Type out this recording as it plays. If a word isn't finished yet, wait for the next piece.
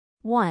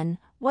1.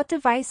 What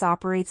device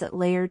operates at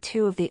layer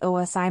 2 of the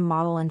OSI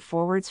model and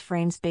forwards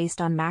frames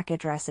based on MAC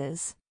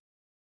addresses?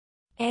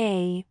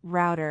 A.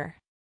 Router.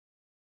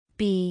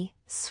 B.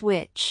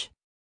 Switch.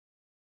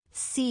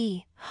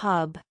 C.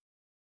 Hub.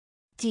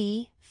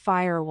 D.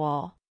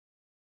 Firewall.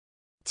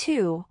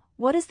 2.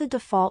 What is the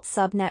default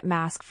subnet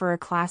mask for a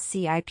Class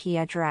C IP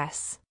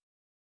address?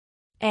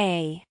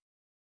 A.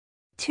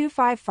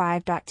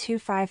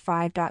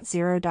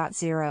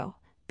 255.255.0.0,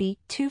 B.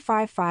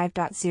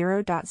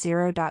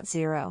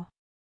 255.0.0.0,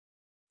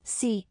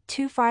 C.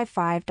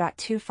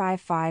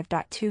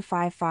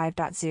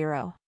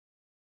 255.255.255.0,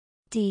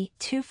 D.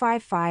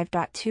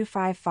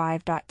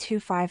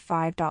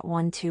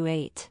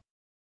 255.255.255.128.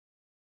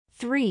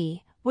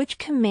 3. Which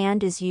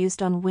command is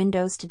used on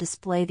Windows to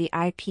display the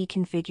IP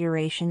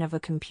configuration of a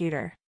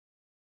computer?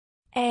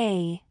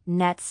 A.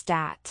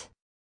 Netstat.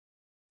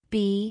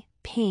 B.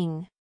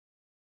 Ping.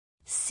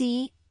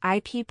 C.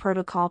 IP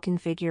protocol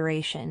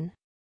configuration.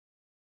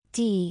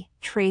 D.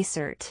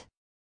 Tracert.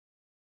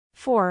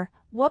 4.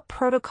 What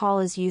protocol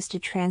is used to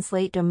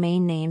translate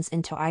domain names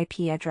into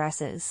IP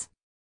addresses?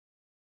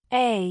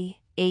 A.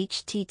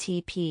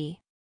 HTTP.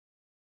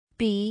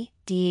 B.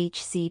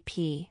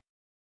 DHCP.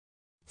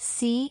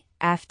 C.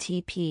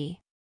 FTP.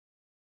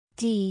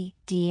 D.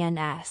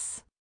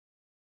 DNS.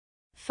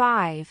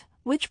 5.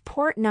 Which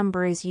port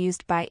number is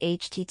used by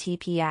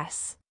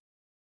HTTPS?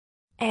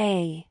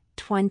 A.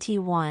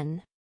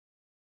 21.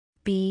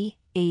 B.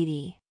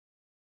 80.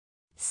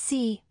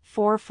 C.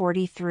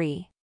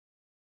 443.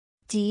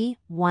 D.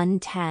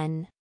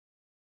 110.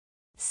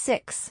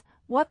 6.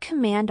 What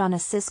command on a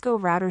Cisco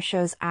router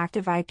shows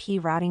active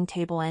IP routing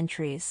table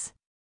entries?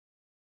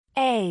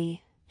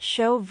 A.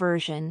 Show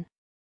version.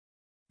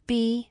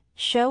 B.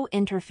 Show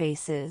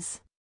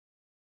interfaces.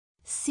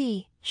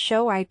 C.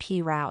 Show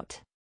IP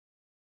route.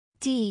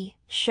 D.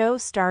 Show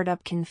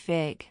startup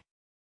config.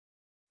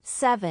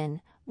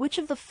 7. Which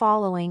of the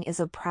following is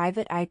a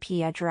private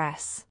IP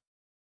address?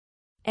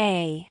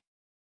 A.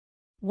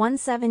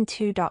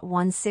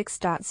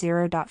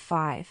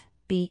 172.16.0.5,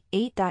 B.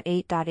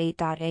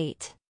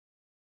 8.8.8.8,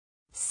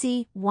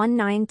 C.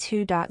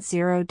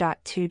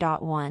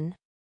 192.0.2.1,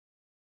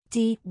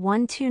 D.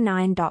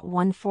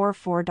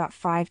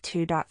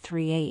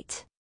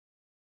 129.144.52.38.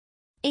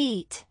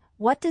 8.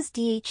 What does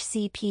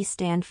DHCP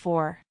stand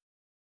for?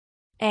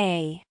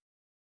 A.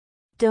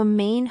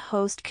 Domain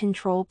Host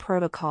Control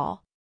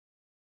Protocol.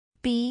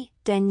 B.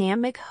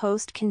 Dynamic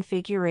Host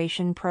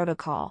Configuration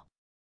Protocol.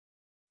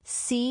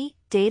 C.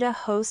 Data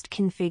Host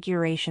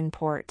Configuration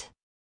Port.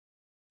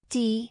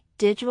 D.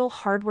 Digital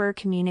Hardware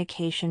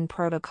Communication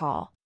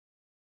Protocol.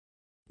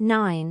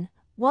 9.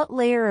 What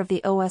layer of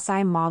the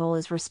OSI model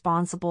is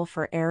responsible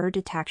for error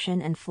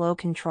detection and flow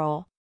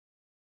control?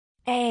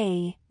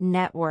 A.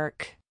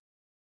 Network.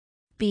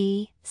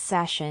 B.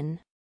 Session.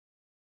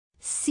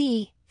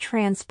 C.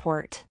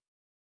 Transport.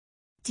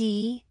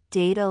 D.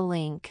 Data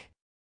link.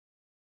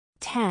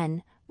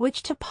 10.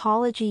 Which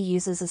topology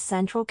uses a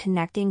central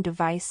connecting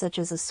device such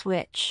as a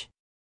switch?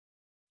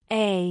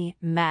 A.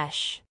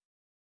 Mesh.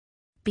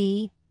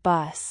 B.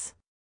 Bus.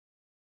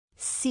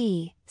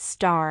 C.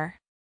 Star.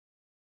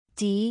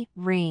 D.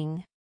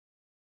 Ring.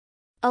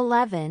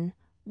 11.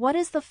 What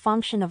is the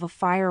function of a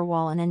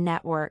firewall in a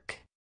network?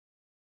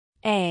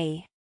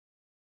 A.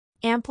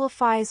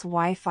 Amplifies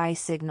Wi-Fi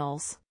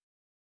signals.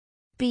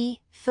 B.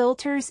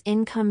 Filters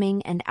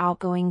incoming and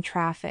outgoing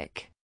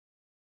traffic.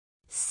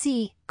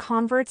 C.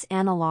 Converts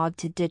analog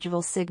to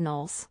digital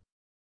signals.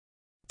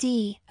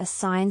 D.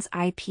 Assigns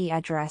IP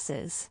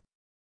addresses.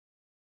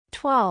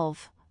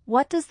 12.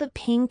 What does the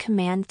ping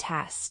command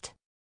test?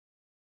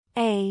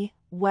 A.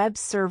 Web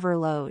server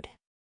load.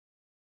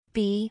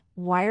 B.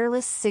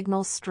 Wireless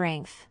signal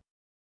strength.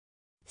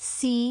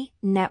 C.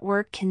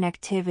 Network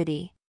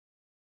connectivity.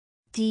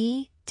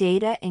 D.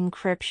 Data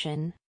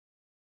encryption.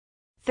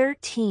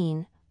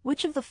 13.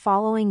 Which of the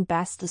following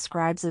best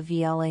describes a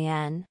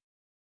VLAN?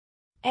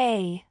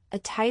 A. A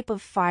type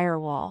of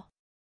firewall.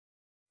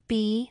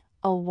 B.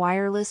 A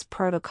wireless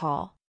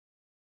protocol.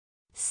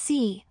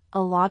 C.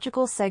 A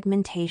logical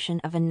segmentation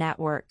of a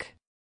network.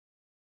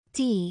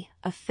 D.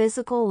 A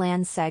physical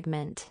LAN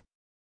segment.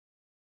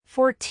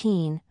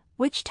 14.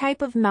 Which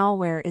type of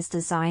malware is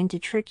designed to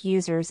trick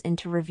users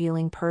into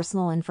revealing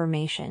personal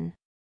information?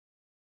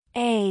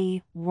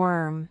 A.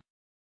 Worm.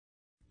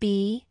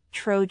 B.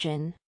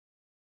 Trojan.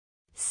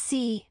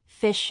 C.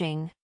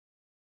 Phishing.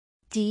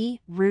 D.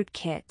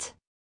 Rootkit.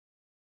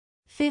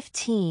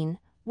 15.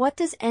 What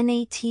does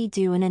NAT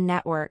do in a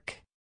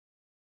network?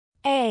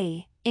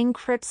 A.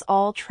 Encrypts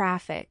all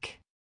traffic.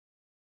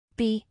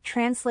 B.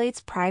 Translates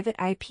private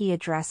IP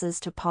addresses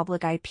to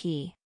public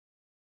IP.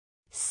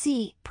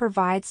 C.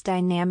 Provides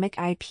dynamic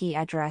IP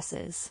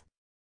addresses.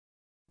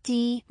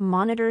 D.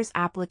 Monitors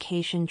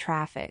application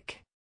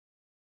traffic.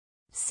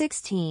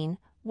 16.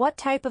 What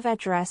type of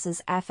address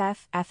is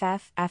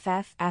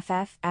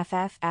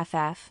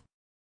FFFFFFFFFFF?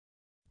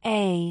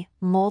 A.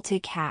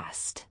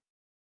 Multicast.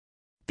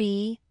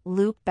 B.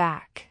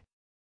 Loopback.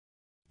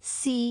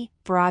 C.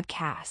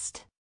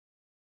 Broadcast.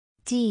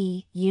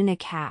 D.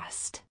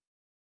 Unicast.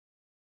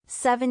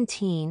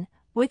 17.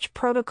 Which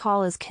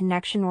protocol is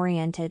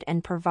connection-oriented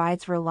and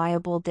provides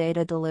reliable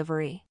data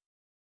delivery?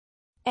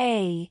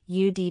 A.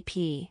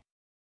 UDP.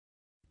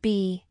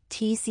 B.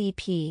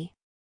 TCP.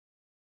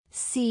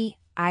 C.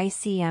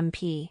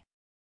 ICMP.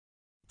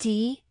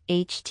 D.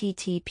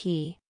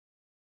 HTTP.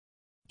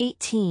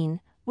 18.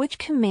 Which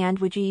command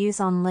would you use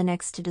on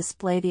Linux to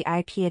display the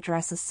IP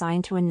address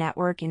assigned to a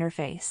network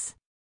interface?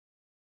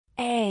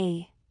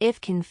 A.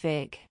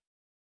 ifconfig.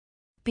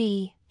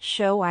 B.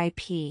 show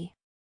IP.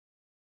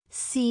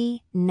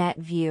 C.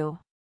 netview.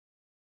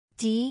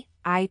 D.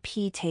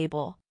 IP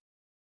table.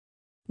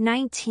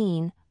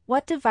 19.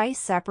 What device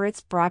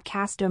separates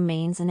broadcast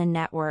domains in a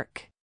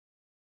network?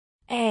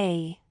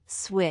 A.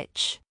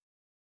 switch.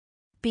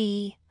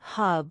 B.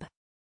 hub.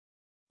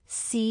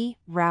 C.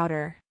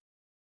 router.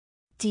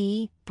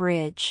 D.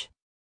 bridge.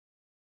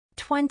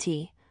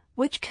 20.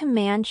 Which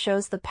command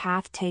shows the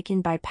path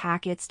taken by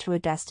packets to a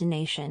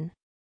destination?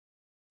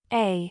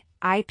 A.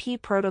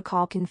 IP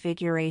protocol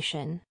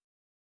configuration.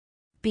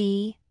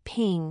 B.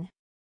 ping.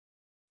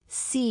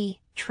 C.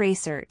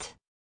 tracert.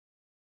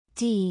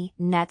 D.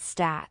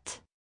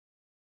 netstat.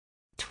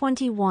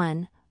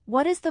 21.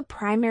 What is the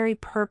primary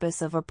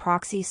purpose of a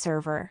proxy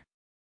server?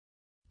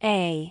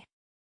 A.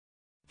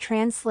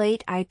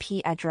 translate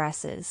IP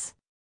addresses.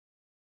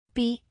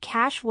 B.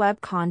 cache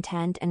web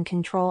content and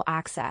control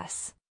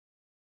access.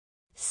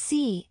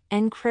 C.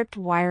 encrypt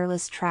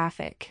wireless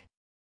traffic.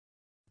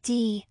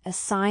 D.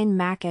 assign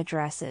MAC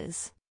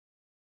addresses.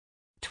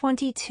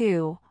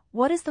 22.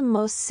 What is the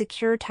most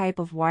secure type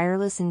of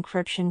wireless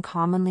encryption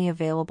commonly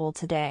available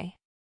today?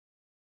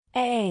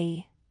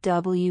 A.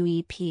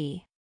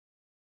 WEP.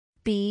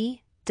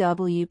 B.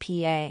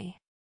 WPA.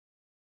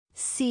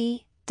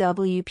 C.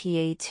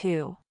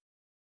 WPA2.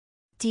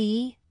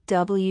 D.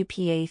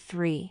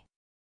 WPA3.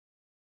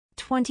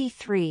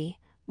 23.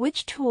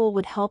 Which tool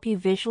would help you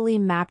visually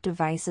map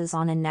devices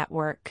on a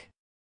network?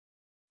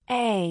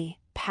 A.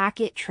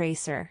 packet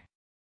tracer.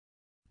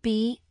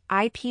 B.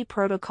 IP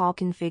protocol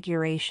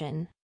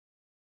configuration.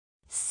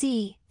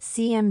 C.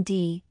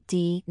 CMD.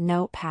 D.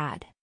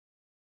 notepad.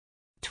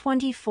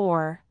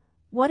 24.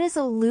 What is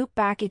a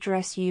loopback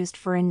address used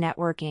for in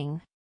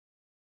networking?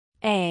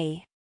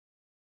 A.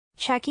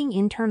 checking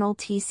internal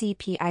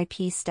TCP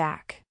IP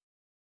stack.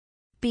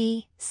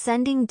 B.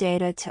 sending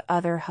data to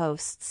other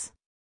hosts.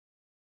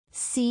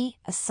 C.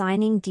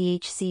 assigning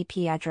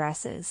DHCP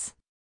addresses.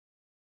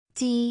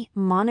 D.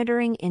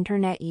 monitoring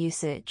internet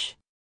usage.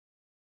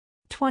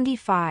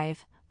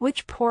 25.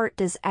 Which port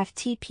does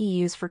FTP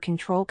use for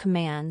control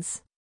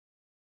commands?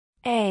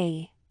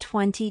 A.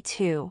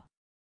 22.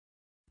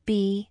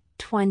 B.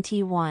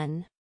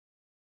 21.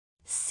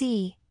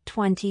 C.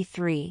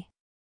 23.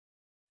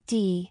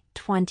 D.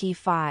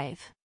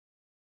 25.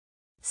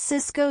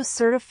 Cisco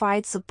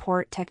Certified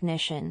Support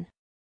Technician.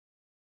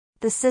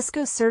 The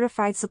Cisco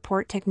Certified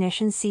Support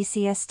Technician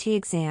 (CCST)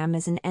 exam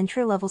is an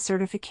entry-level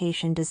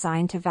certification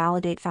designed to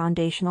validate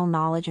foundational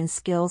knowledge and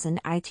skills in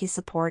IT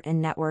support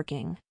and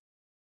networking.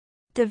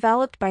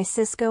 Developed by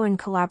Cisco in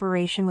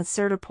collaboration with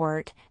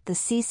Certiport, the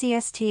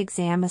CCST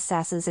exam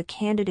assesses a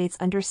candidate's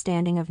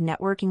understanding of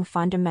networking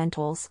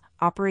fundamentals,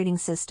 operating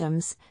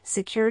systems,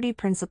 security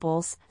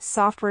principles,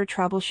 software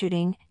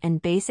troubleshooting,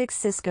 and basic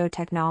Cisco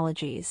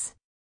technologies.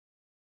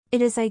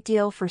 It is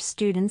ideal for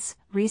students,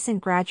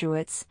 recent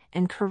graduates,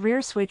 and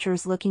career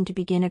switchers looking to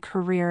begin a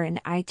career in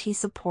IT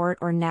support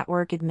or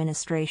network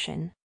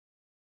administration.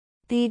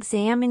 The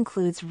exam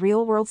includes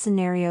real-world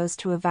scenarios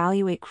to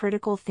evaluate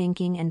critical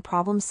thinking and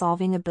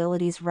problem-solving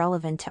abilities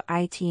relevant to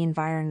IT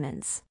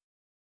environments.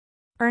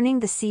 Earning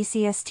the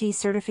CCST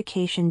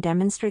certification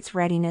demonstrates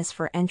readiness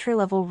for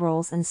entry-level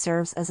roles and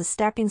serves as a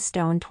stepping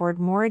stone toward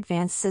more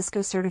advanced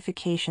Cisco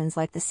certifications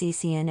like the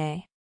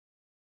CCNA.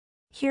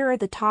 Here are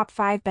the top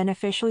 5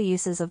 beneficial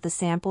uses of the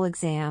sample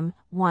exam.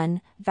 1.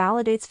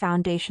 Validates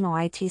foundational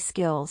IT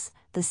skills.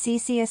 The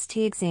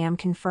CCST exam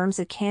confirms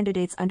a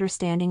candidate's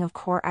understanding of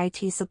core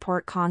IT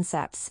support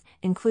concepts,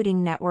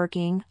 including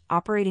networking,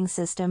 operating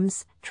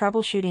systems,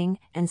 troubleshooting,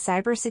 and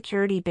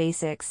cybersecurity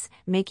basics,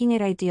 making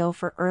it ideal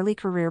for early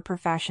career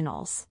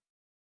professionals.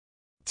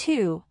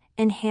 2.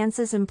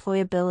 Enhances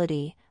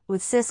employability.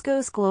 With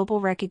Cisco's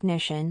global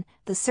recognition,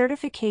 the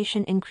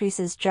certification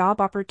increases job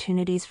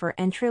opportunities for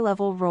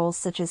entry-level roles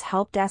such as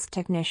help desk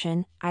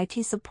technician,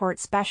 IT support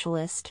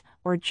specialist,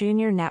 or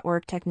junior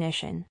network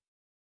technician.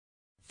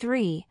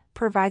 3.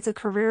 Provides a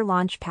career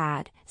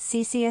launchpad.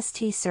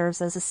 CCST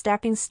serves as a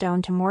stepping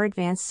stone to more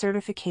advanced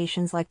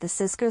certifications like the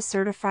Cisco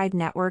Certified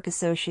Network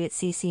Associate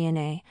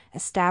 (CCNA),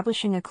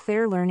 establishing a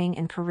clear learning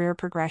and career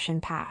progression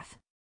path.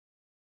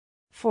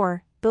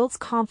 4. Builds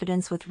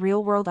confidence with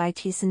real-world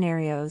IT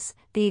scenarios.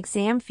 The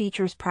exam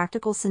features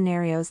practical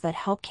scenarios that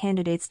help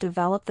candidates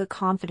develop the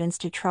confidence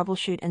to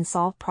troubleshoot and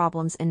solve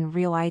problems in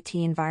real IT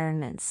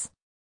environments.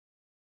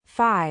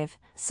 5.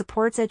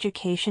 Supports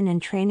education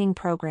and training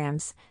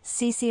programs.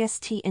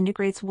 CCST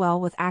integrates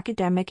well with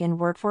academic and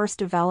workforce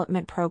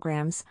development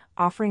programs,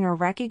 offering a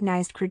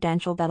recognized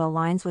credential that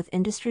aligns with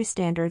industry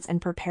standards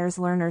and prepares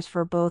learners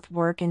for both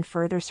work and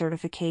further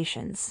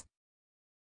certifications.